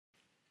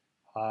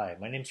Hi,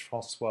 my name's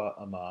François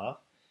Amar.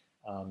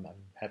 I'm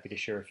happy to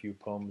share a few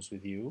poems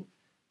with you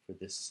for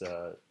this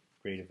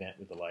great event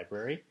with the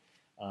library.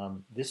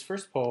 This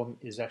first poem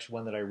is actually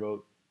one that I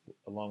wrote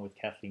along with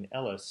Kathleen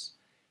Ellis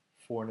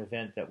for an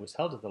event that was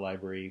held at the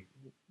library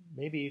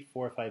maybe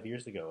 4 or 5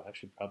 years ago,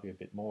 actually probably a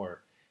bit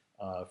more,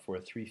 for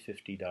a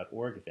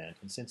 350.org event.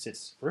 And since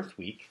it's Earth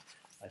Week,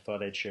 I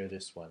thought I'd share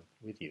this one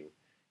with you.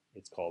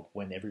 It's called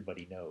When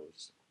Everybody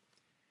Knows.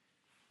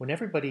 When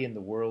everybody in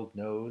the world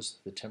knows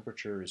the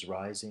temperature is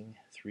rising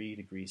 3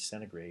 degrees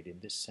centigrade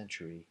in this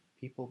century,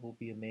 people will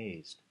be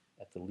amazed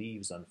at the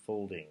leaves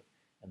unfolding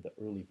and the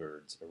early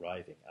birds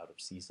arriving out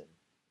of season.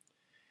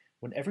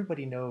 When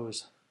everybody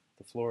knows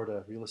the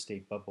Florida real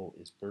estate bubble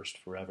is burst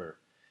forever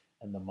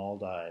and the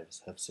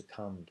Maldives have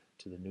succumbed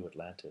to the new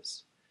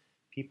Atlantis,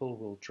 people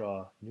will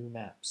draw new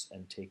maps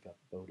and take up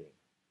boating.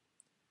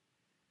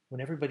 When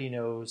everybody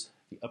knows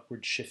the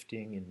upward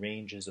shifting in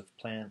ranges of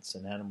plants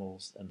and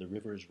animals and the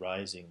rivers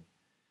rising,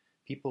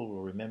 people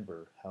will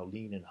remember how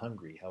lean and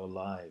hungry, how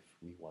alive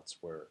we once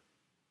were.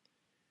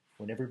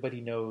 When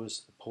everybody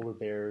knows the polar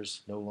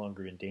bears no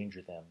longer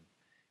endanger them,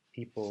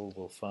 people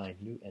will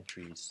find new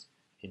entries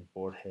in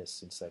Borges'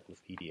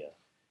 encyclopedia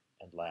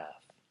and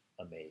laugh,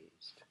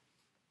 amazed.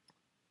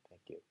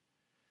 Thank you.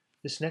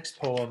 This next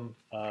poem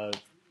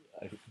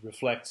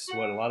reflects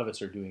what a lot of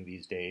us are doing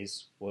these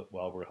days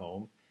while we're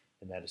home,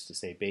 and that is to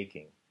say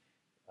baking.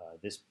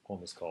 This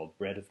poem is called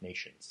Bread of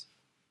Nations.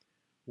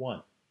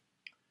 1.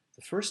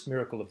 The first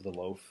miracle of the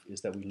loaf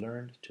is that we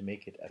learned to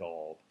make it at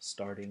all,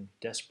 starting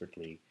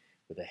desperately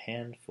with a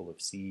handful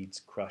of seeds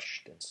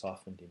crushed and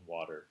softened in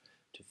water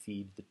to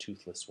feed the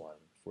toothless one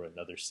for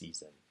another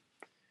season.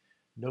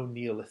 No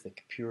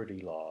Neolithic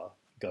purity law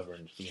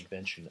governed the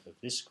invention of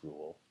this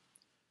gruel.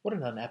 What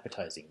an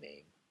unappetizing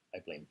name, I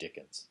blame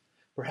Dickens.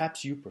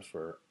 Perhaps you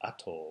prefer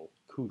atoll,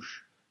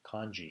 kush,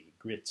 congee,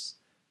 grits,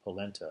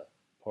 polenta,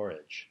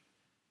 porridge.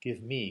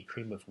 Give me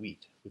cream of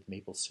wheat with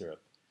maple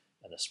syrup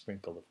and a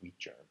sprinkle of wheat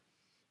germ.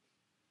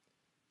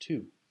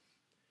 2.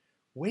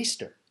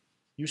 Waster!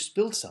 You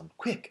spilled some.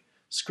 Quick!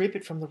 Scrape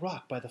it from the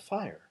rock by the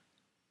fire.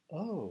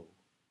 Oh.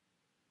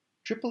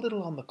 Drip a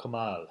little on the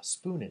comal,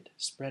 spoon it,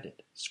 spread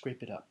it,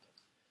 scrape it up.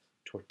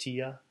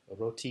 Tortilla,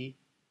 roti,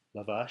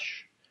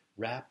 lavash,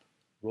 wrap,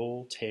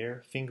 roll,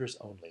 tear, fingers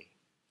only.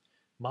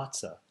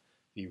 Matzah,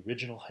 the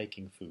original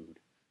hiking food,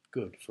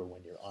 good for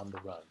when you're on the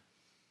run.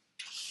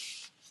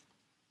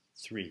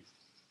 3.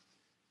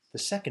 The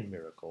second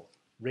miracle,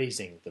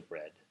 raising the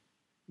bread.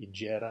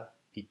 Injera,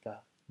 pita,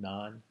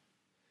 naan.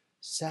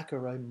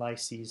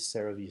 Saccharomyces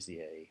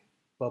cerevisiae.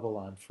 Bubble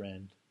on,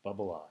 friend,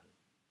 bubble on.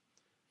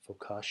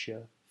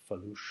 Focaccia,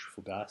 falouche,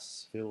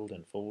 fugasse, filled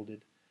and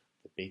folded,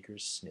 the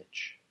baker's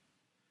snitch.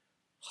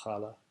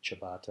 Challah,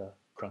 ciabatta,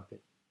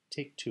 crumpet,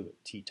 take two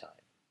at tea time.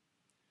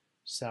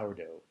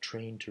 Sourdough,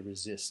 trained to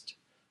resist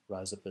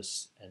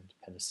rhizopus and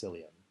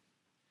penicillium.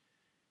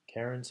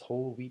 Karen's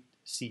whole wheat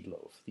seed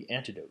loaf, the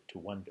antidote to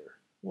wonder.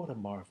 What a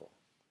marvel.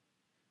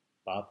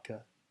 Babka,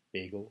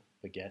 bagel,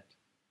 baguette,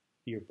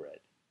 beer bread.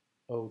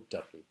 Oh,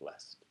 doubly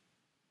blessed.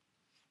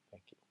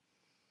 Thank you.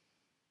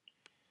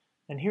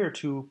 And here are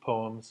two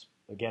poems,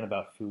 again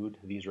about food.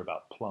 These are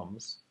about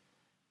plums.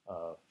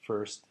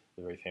 First,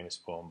 the very famous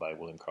poem by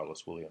William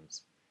Carlos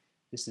Williams.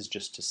 This is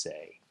just to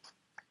say,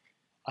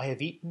 I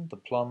have eaten the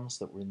plums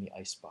that were in the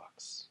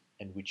icebox,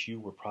 and which you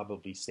were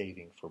probably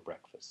saving for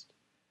breakfast.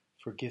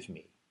 Forgive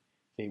me,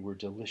 they were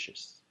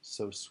delicious,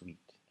 so sweet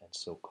and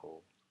so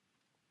cold.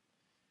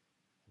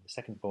 And the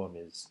second poem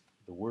is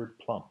The Word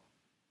Plum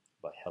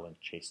by Helen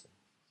Chasin.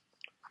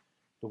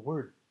 The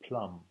word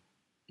plum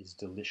is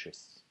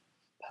delicious,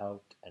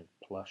 pout and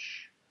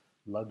plush,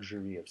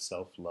 luxury of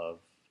self-love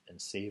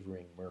and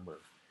savoring murmur,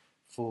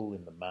 full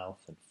in the mouth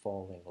and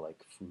falling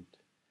like fruit,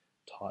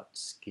 taut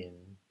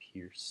skin,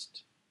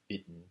 pierced,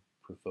 bitten,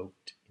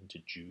 provoked into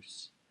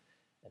juice,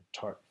 and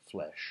tart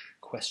flesh,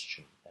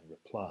 question and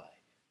reply,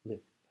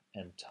 lip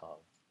and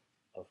tongue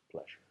of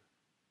pleasure.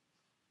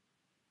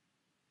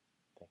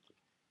 Thank you.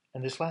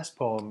 And this last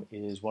poem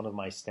is one of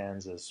my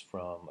stanzas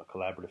from a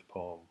collaborative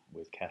poem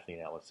with Kathleen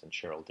Ellis and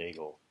Cheryl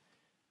Daigle.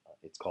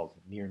 It's called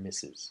Near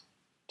Misses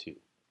 2.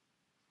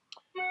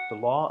 The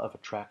law of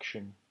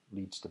attraction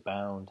leads to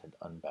bound and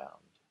unbound,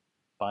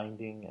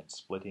 binding and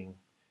splitting.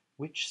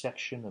 Which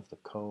section of the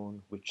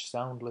cone, which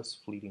soundless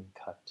fleeting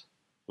cut,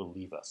 will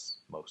leave us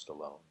most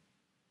alone?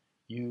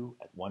 You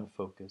at one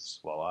focus,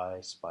 while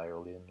I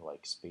spiral in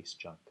like space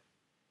junk,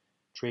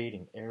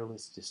 trading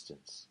airless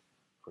distance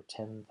for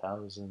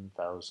 10,000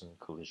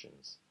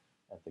 collisions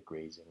at the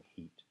grazing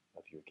heat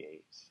of your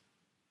gaze.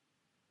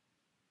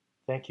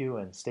 Thank you,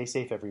 and stay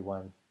safe,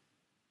 everyone.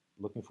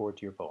 Looking forward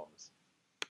to your poems.